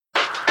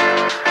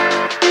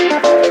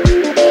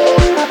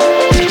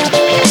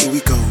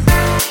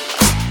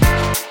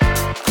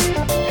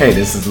Hey,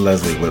 this is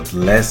Leslie with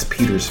Les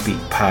Peter Speak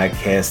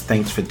Podcast.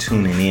 Thanks for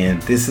tuning in.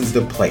 This is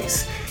the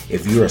place.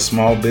 If you're a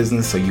small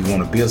business or you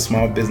want to be a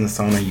small business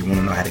owner, you want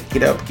to know how to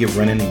get up, get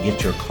running, and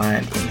get your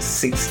client in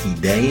 60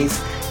 days,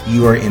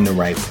 you are in the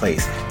right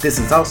place. This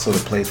is also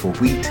the place where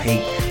we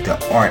take the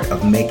art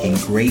of making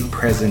great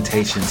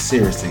presentations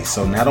seriously.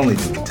 So not only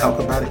do we talk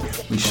about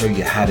it, we show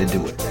you how to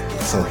do it.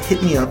 So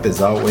hit me up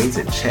as always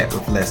at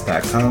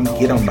chatwithles.com.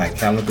 Get on my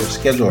calendar,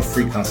 schedule a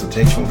free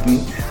consultation with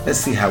me. Let's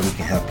see how we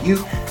can help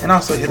you. And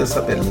also hit us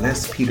up at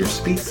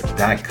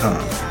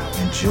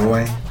lespeterspeaks.com.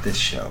 Enjoy the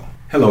show.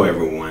 Hello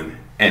everyone,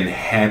 and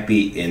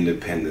happy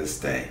Independence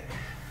Day.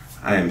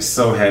 I am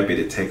so happy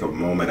to take a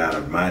moment out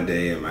of my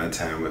day and my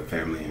time with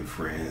family and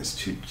friends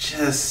to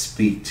just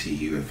speak to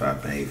you, if I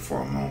may,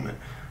 for a moment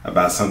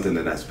about something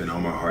that has been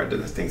on my heart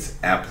that I think is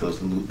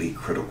absolutely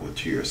critical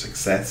to your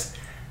success,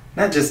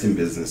 not just in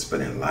business,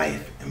 but in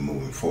life and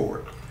moving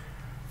forward.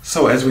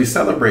 So as we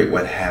celebrate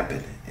what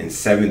happened in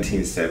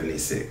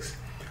 1776,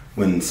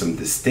 when some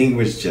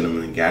distinguished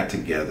gentlemen got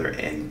together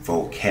and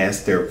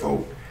cast their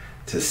vote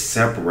to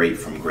separate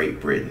from Great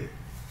Britain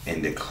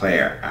and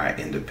declare our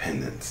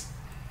independence.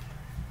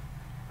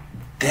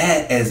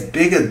 That, as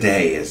big a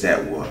day as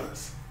that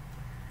was,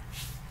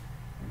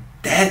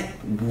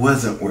 that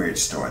wasn't where it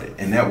started,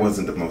 and that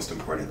wasn't the most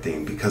important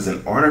thing, because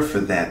in order for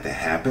that to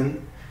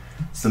happen,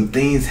 some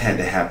things had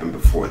to happen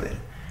before that.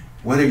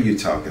 What are you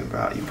talking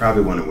about? You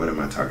probably wonder, what am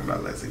I talking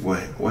about, Leslie?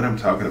 What I'm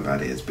talking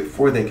about is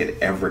before they could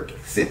ever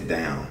sit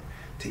down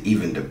to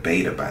even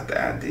debate about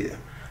the idea,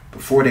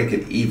 before they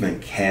could even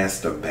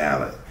cast a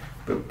ballot,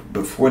 but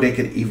before they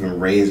could even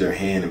raise their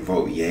hand and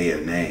vote yay or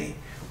nay,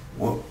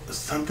 well,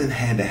 something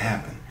had to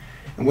happen.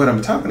 And what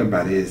I'm talking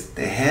about is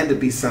there had to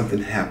be something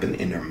happen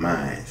in their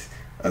minds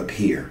up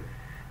here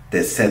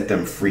that set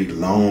them free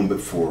long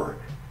before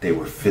they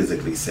were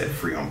physically set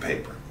free on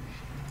paper.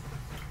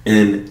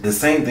 And the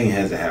same thing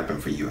has to happen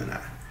for you and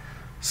I.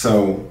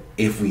 So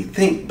if we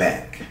think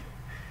back,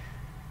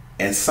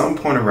 at some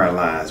point of our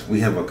lives, we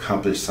have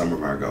accomplished some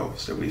of our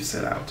goals that we've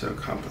set out to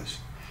accomplish.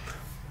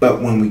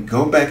 But when we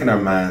go back in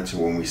our mind to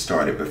when we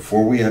started,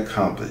 before we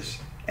accomplished,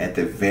 at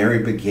the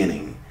very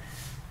beginning,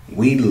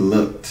 we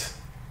looked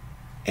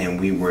and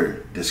we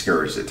were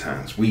discouraged at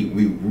times. We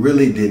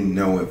really didn't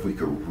know if we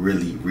could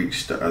really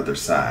reach the other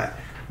side.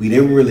 We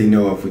didn't really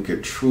know if we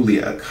could truly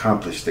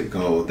accomplish the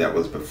goal that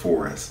was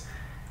before us.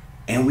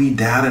 And we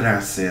doubted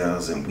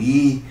ourselves, and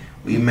we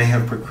may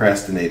have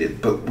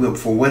procrastinated, but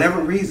for whatever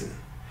reason,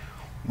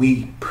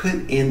 we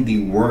put in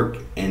the work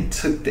and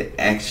took the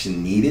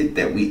action needed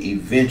that we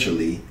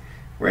eventually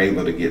were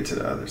able to get to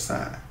the other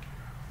side.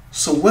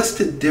 So what's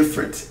the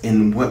difference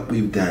in what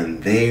we've done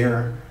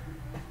there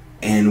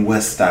and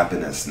what's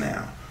stopping us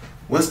now?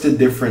 What's the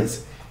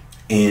difference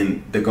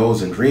in the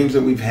goals and dreams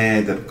that we've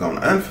had that have gone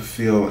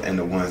unfulfilled and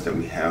the ones that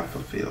we have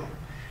fulfilled?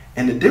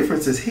 And the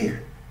difference is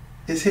here.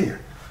 It's here.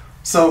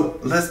 So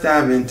let's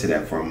dive into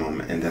that for a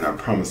moment, and then I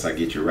promise I'll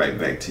get you right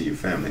back to your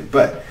family.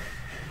 But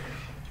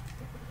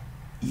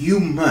you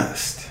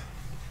must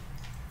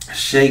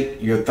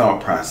shape your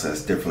thought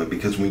process differently,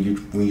 because when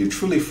you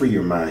truly free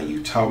your mind,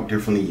 you talk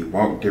differently, you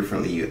walk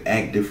differently, you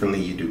act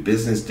differently, you do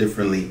business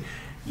differently,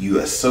 you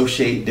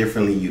associate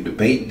differently, you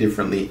debate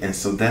differently, and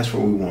so that's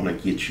what we want to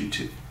get you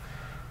to.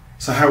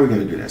 So how are we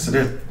going to do that? So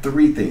there are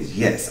three things.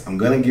 Yes, I'm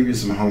going to give you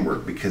some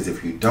homework, because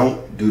if you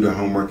don't do the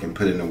homework and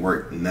put it in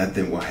work,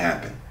 nothing will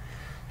happen.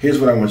 Here's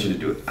what I want you to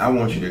do. I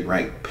want you to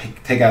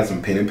take out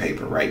some pen and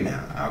paper right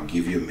now. I'll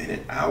give you a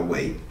minute. I'll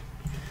wait.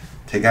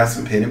 Take out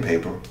some pen and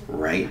paper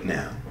right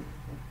now,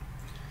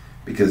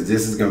 because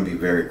this is going to be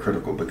very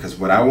critical, because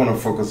what I want to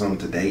focus on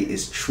today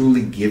is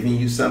truly giving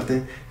you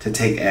something to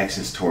take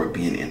actions toward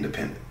being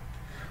independent,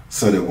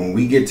 so that when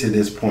we get to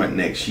this point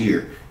next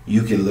year,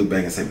 you can look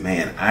back and say,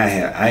 man,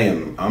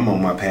 I'm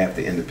on my path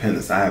to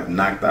independence. I have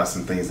knocked out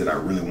some things that I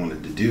really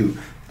wanted to do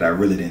that I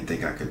really didn't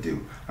think I could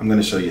do. I'm going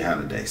to show you how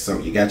today. So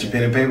you got your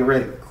pen and paper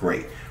ready?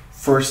 Great.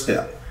 First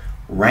step,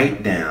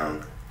 write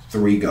down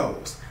 3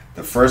 goals.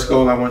 The first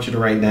goal I want you to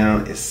write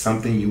down is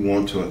something you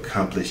want to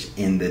accomplish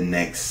in the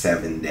next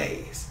 7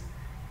 days.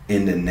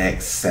 In the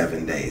next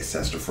 7 days,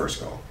 that's the first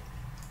goal.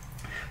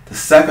 The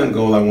second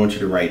goal I want you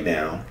to write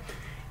down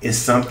is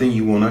something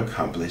you want to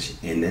accomplish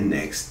in the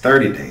next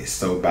 30 days,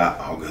 so by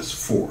August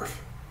 4th.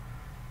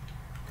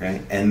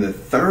 Okay? And the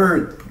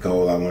third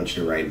goal I want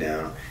you to write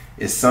down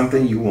is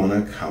something you want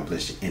to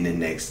accomplish in the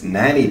next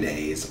 90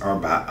 days, or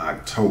by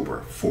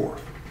October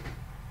 4th.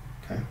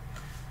 Okay?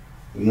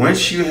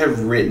 Once you have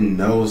written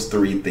those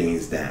 3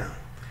 things down,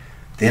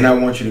 then I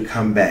want you to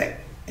come back,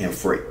 and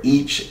for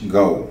each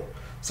goal,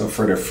 so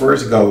for the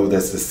first goal,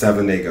 that's the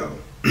 7-day goal,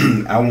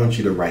 I want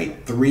you to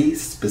write 3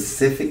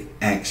 specific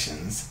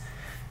actions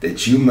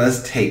that you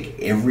must take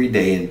every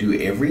day and do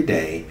every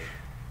day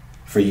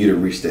for you to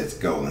reach that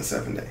goal in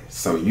 7 days.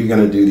 So you're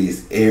going to do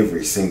these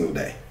every single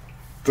day.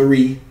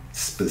 3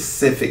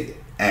 specific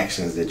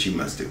actions that you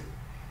must do.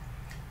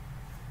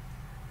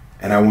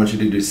 And I want you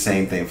to do the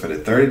same thing for the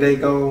 30-day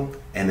goal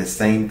and the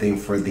same thing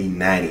for the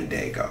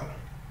 90-day goal.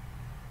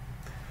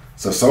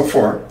 So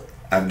far,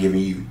 I've given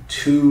you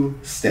 2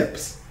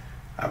 steps.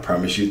 I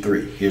promise you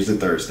 3. Here's the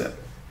 3rd step.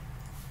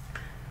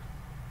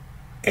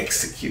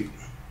 Execute.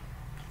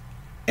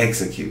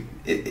 Execute.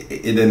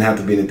 It doesn't have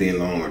to be anything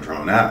long or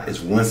drawn out. It's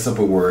one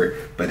simple word,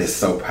 but it's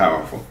so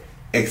powerful.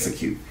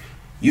 Execute.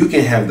 You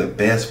can have the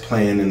best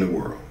plan in the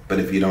world, but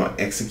if you don't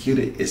execute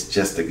it, it's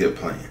just a good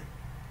plan.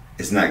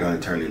 It's not going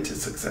to turn into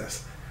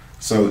success.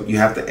 So you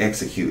have to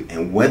execute.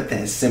 And what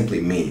that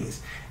simply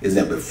means is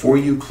that before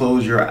you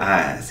close your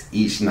eyes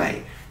each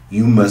night,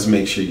 you must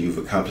make sure you've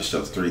accomplished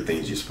those 3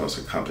 things you're supposed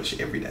to accomplish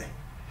every day.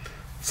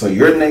 So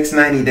your next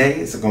 90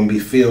 days are going to be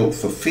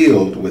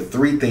fulfilled with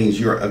 3 things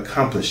you're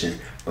accomplishing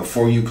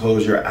before you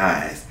close your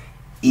eyes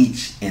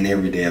each and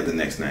every day of the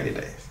next 90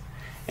 days.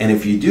 And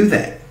if you do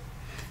that,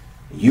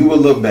 you will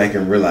look back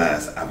and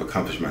realize, I've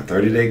accomplished my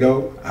 30-day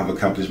goal, I've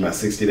accomplished my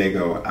 60-day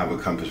goal, I've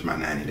accomplished my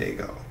 90-day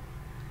goal.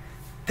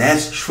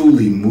 That's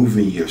truly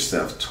moving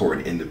yourself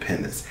toward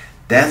independence.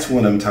 That's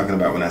what I'm talking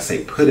about when I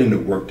say put in the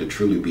work to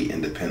truly be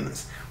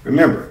independent.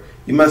 Remember,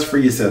 you must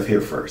free yourself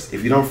here first.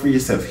 If you don't free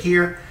yourself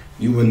here,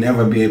 you will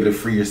never be able to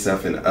free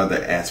yourself in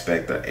other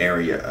aspect or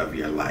area of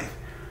your life.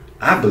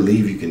 I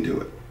believe you can do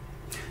it.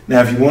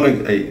 Now, if you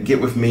want to get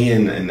with me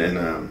and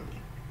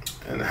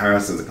hire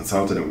us as a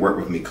consultant and work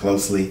with me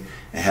closely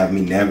and have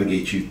me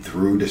navigate you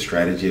through the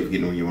strategy of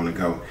getting where you want to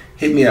go,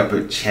 hit me up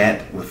at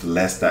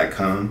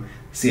chatwithless.com,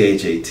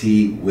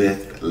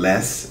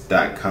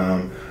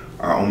 chatwithless.com,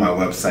 or on my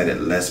website at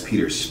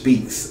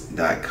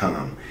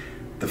lespeterspeaks.com.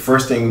 The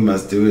first thing we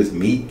must do is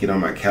meet, get on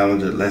my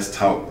calendar, let's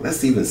talk.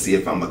 Let's even see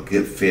if I'm a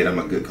good fit, I'm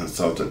a good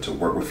consultant to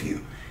work with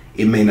you.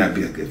 It may not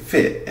be a good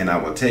fit, and I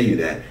will tell you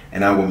that,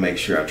 and I will make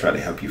sure I try to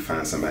help you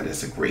find somebody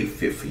that's a great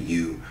fit for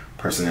you,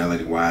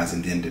 personality-wise,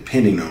 and then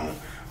depending on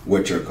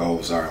what your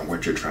goals are and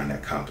what you're trying to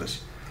accomplish.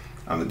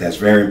 That's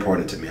very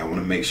important to me. I want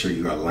to make sure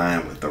you're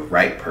aligned with the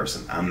right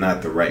person. I'm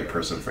not the right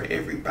person for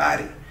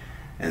everybody,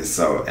 and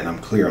I'm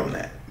clear on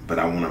that. But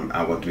I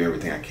will do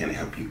everything I can to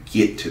help you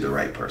get to the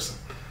right person.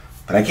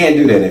 But I can't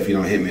do that if you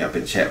don't hit me up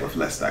at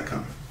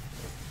chatwithless.com.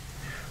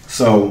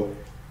 So,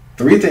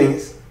 3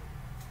 things: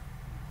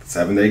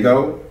 7-day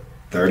goal,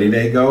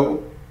 30-day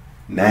goal,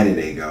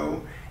 90-day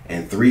goal,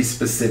 and 3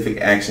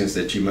 specific actions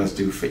that you must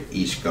do for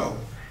each goal.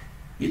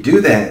 You do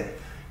that,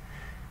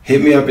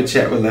 hit me up at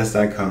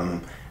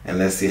chatwithless.com, and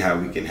let's see how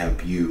we can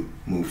help you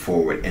move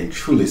forward and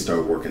truly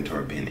start working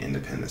toward being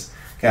independent.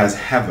 Guys,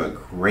 have a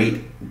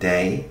great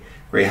day,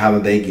 great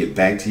holiday. Get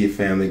back to your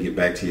family, get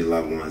back to your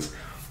loved ones,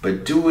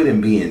 but do it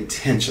and be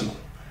intentional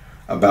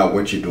about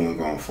what you're doing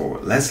going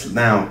forward. Let's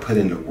now put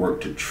in the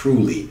work to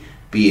truly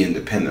be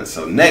independent.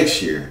 So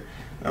next year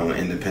on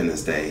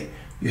Independence Day,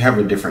 you have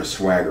a different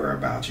swagger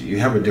about you. You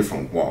have a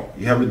different walk.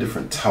 You have a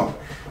different talk.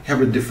 You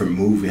have a different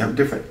move. You have a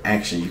different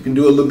action. You can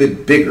do a little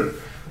bit bigger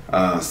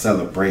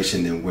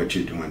celebration than what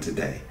you're doing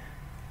today.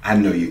 I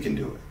know you can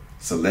do it.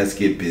 So let's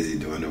get busy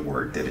doing the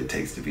work that it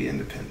takes to be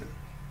independent.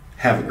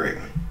 Have a great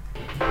one.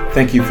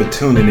 Thank you for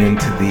tuning in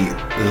to the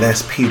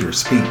Les Peters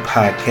Speak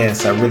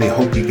podcast. I really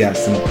hope you got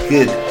some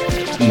good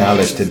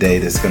knowledge today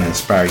that's going to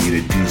inspire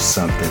you to do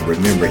something.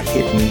 Remember,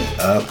 hit me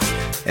up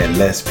at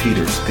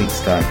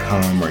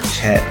lespeterspeaks.com or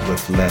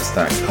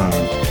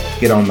chatwithless.com.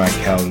 Get on my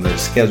calendar,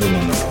 schedule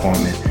an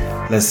appointment.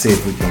 Let's see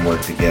if we can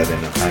work together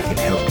and if I can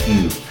help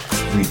you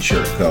reach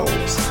your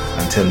goals.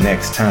 Until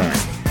next time,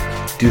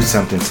 do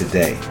something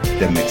today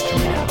that makes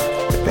tomorrow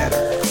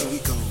better.